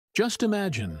Just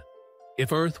imagine,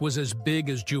 if Earth was as big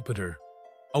as Jupiter,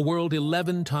 a world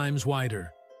 11 times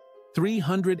wider,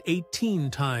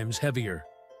 318 times heavier,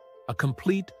 a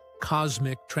complete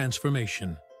cosmic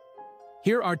transformation.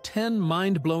 Here are 10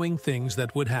 mind-blowing things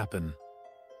that would happen.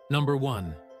 Number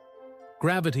 1.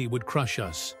 Gravity would crush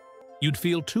us. You'd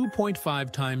feel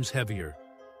 2.5 times heavier.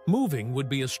 Moving would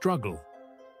be a struggle.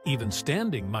 Even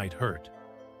standing might hurt.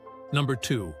 Number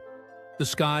 2. The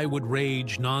sky would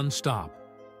rage non-stop.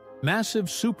 Massive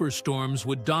superstorms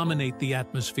would dominate the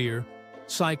atmosphere,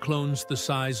 cyclones the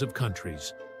size of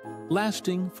countries,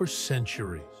 lasting for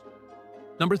centuries.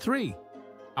 Number 3.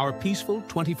 Our peaceful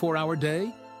 24-hour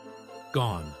day?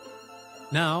 Gone.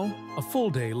 Now, a full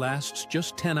day lasts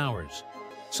just 10 hours.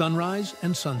 Sunrise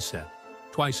and sunset,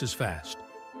 twice as fast.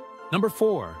 Number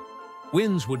 4.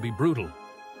 Winds would be brutal.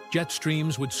 Jet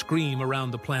streams would scream around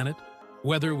the planet.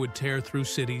 Weather would tear through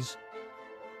cities.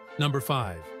 Number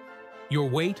 5. Your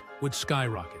weight would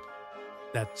skyrocket.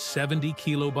 That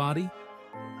 70-kilo body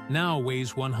now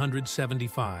weighs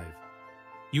 175.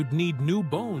 You'd need new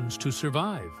bones to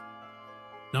survive.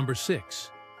 Number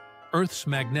 6. Earth's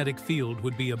magnetic field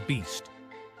would be a beast.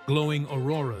 Glowing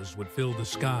auroras would fill the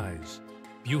skies.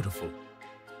 Beautiful,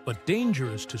 but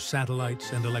dangerous to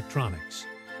satellites and electronics.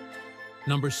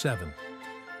 Number 7.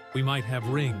 We might have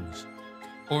rings,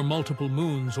 or multiple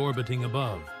moons orbiting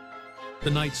above. The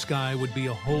night sky would be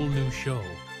a whole new show.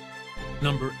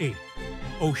 Number 8.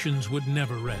 Oceans would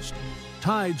never rest.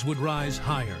 Tides would rise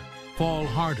higher, fall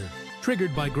harder,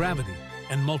 triggered by gravity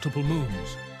and multiple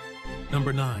moons.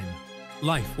 Number 9.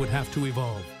 Life would have to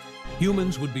evolve.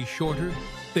 Humans would be shorter,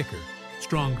 thicker,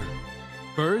 stronger.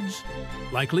 Birds,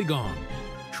 likely gone.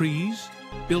 Trees,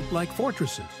 built like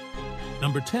fortresses.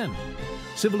 Number 10.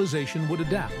 Civilization would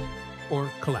adapt or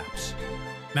collapse.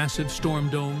 Massive storm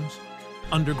domes,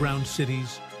 underground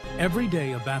cities, every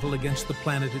day a battle against the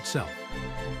planet itself.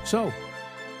 So,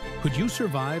 could you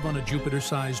survive on a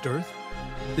Jupiter-sized Earth?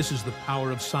 This is the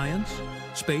power of science,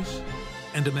 space,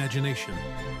 and imagination.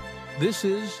 This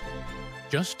is,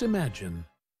 just imagine,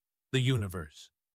 the universe.